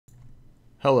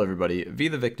Hello everybody, V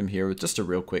the Victim here with just a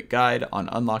real quick guide on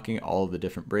unlocking all of the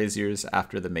different braziers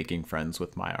after the Making Friends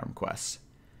with My Arm quest.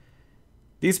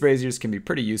 These braziers can be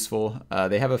pretty useful.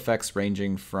 They have effects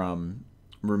ranging from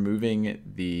removing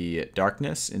the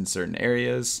darkness in certain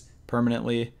areas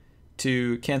permanently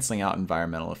to canceling out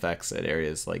environmental effects at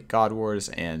areas like God Wars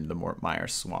and the Mort Myre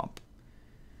swamp.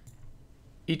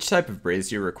 Each type of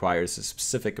brazier requires a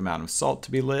specific amount of salt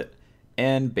to be lit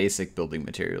and basic building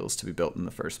materials to be built in the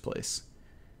first place.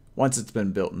 Once it's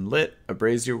been built and lit, a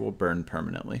brazier will burn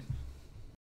permanently.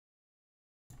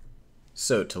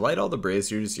 So to light all the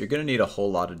braziers, you're going to need a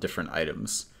whole lot of different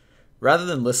items. Rather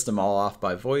than list them all off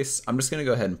by voice, I'm just going to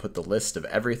go ahead and put the list of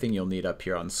everything you'll need up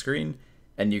here on screen,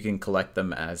 and you can collect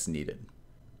them as needed.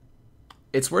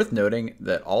 It's worth noting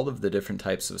that all of the different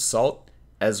types of salt,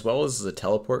 as well as the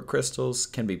teleport crystals,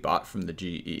 can be bought from the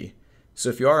GE. So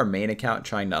if you are a main account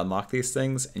trying to unlock these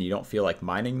things and you don't feel like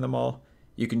mining them all,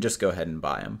 you can just go ahead and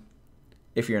buy them.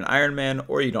 If you're an Iron Man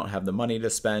or you don't have the money to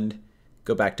spend,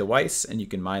 go back to Weiss and you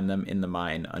can mine them in the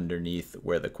mine underneath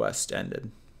where the quest ended.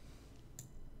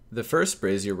 The first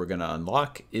brazier we're going to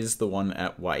unlock is the one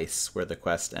at Weiss where the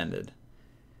quest ended.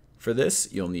 For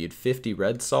this, you'll need 50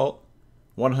 red salt,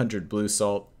 100 blue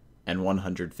salt, and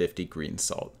 150 green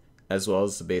salt, as well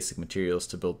as the basic materials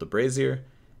to build the brazier,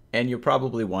 and you'll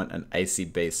probably want an icy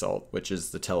basalt, which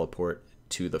is the teleport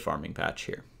to the farming patch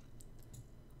here.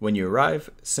 When you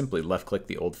arrive, simply left-click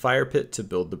the old fire pit to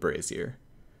build the brazier.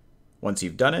 Once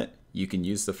you've done it, you can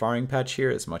use the farming patch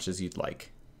here as much as you'd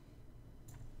like.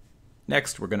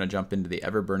 Next, we're going to jump into the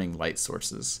ever-burning light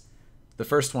sources. The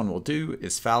first one we'll do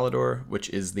is Falador,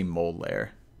 which is the mole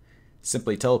lair.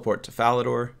 Simply teleport to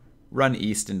Falador, run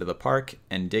east into the park,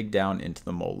 and dig down into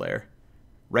the mole lair.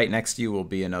 Right next to you will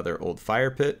be another old fire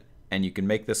pit, and you can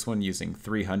make this one using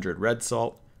 300 red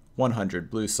salt, 100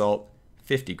 blue salt,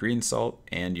 50 green salt,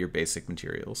 and your basic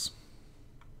materials.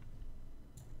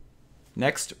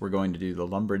 Next, we're going to do the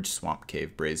Lumbridge Swamp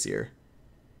Cave Brazier.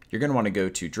 You're going to want to go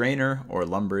to Drainer or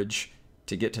Lumbridge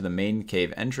to get to the main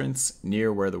cave entrance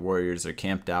near where the warriors are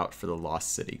camped out for the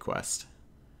Lost City quest.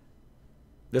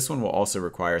 This one will also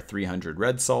require 300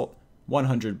 red salt,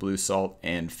 100 blue salt,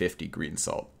 and 50 green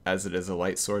salt, as it is a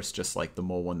light source just like the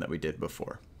mole one that we did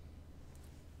before.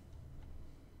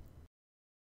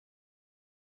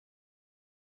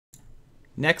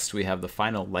 Next, we have the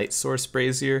final light source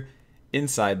brazier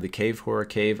inside the Cave Horror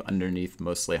Cave underneath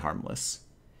Mos Le'Harmless.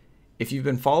 If you've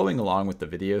been following along with the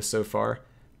video so far,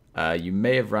 you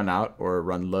may have run out or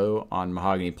run low on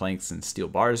mahogany planks and steel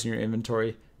bars in your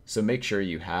inventory, so make sure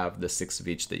you have the 6 of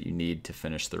each that you need to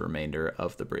finish the remainder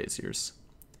of the braziers.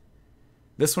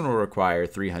 This one will require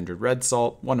 300 red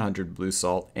salt, 100 blue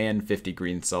salt, and 50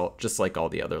 green salt, just like all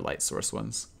the other light source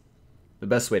ones. The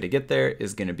best way to get there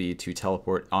is going to be to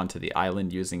teleport onto the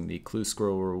island using the Clue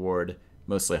Scroll reward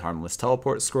Mos Le'Harmless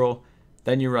teleport scroll,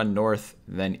 then you run north,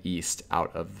 then east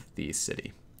out of the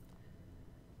city.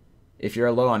 If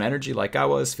you're low on energy like I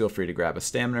was, feel free to grab a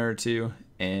stamina or two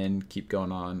and keep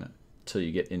going on till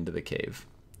you get into the cave.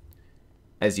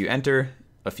 As you enter,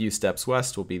 a few steps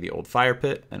west will be the old fire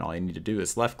pit, and all you need to do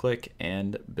is left click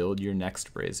and build your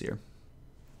next brazier.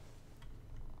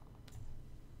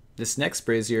 This next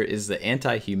brazier is the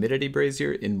anti-humidity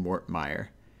brazier in Mort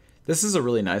Myre. This is a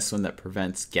really nice one that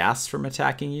prevents gas from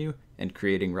attacking you and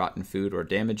creating rotten food or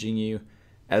damaging you,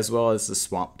 as well as the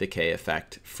swamp decay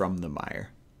effect from the mire.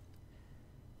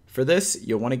 For this,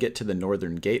 you'll want to get to the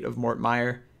northern gate of Mort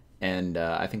Myre, and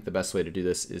I think the best way to do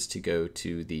this is to go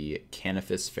to the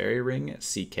Canifis Ferry Ring,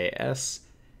 CKS.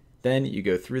 Then you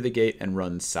go through the gate and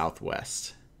run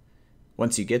southwest.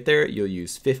 Once you get there, you'll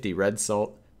use 50 red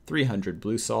salt, 300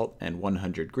 blue salt, and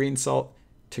 100 green salt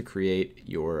to create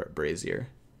your brazier.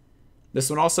 This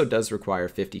one also does require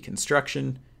 50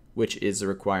 construction, which is a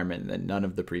requirement that none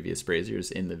of the previous braziers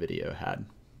in the video had.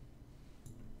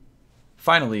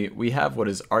 Finally, we have what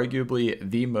is arguably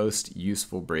the most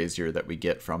useful brazier that we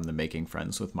get from the Making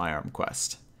Friends with My Arm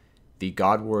quest, the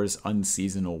God Wars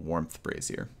Unseasonal Warmth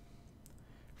Brazier.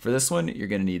 For this one, you're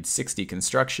going to need 60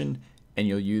 construction, and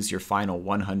you'll use your final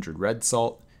 100 red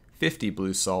salt, 50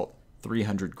 blue salt,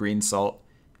 300 green salt,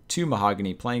 2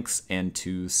 mahogany planks, and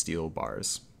 2 steel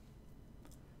bars.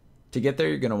 To get there,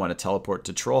 you're going to want to teleport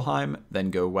to Trollheim,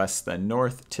 then go west then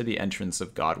north to the entrance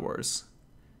of God Wars.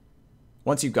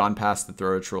 Once you've gone past the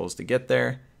thrower trolls to get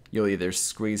there, you'll either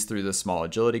squeeze through the small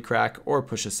agility crack or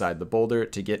push aside the boulder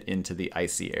to get into the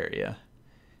icy area.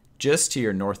 Just to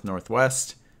your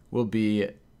north-northwest will be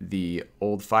the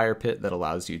old fire pit that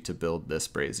allows you to build this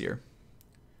brazier.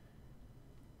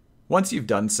 Once you've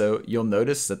done so, you'll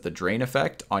notice that the drain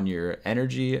effect on your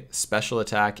energy, special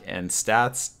attack, and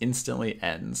stats instantly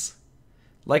ends.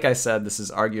 Like I said, this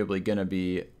is arguably going to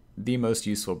be the most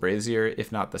useful Brazier,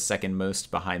 if not the second most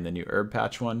behind the new herb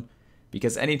patch one,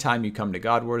 because anytime you come to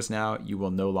God Wars now, you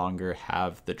will no longer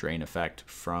have the drain effect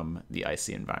from the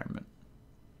icy environment.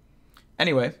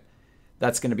 Anyway,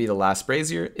 that's going to be the last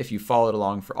Brazier. If you followed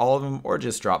along for all of them or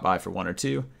just dropped by for one or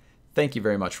two, thank you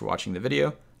very much for watching the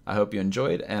video. I hope you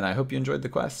enjoyed, and I hope you enjoyed the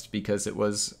quest, because it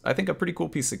was, I think, a pretty cool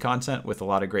piece of content with a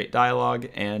lot of great dialogue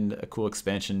and a cool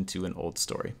expansion to an old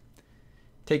story.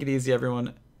 Take it easy,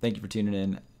 everyone. Thank you for tuning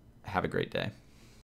in. Have a great day.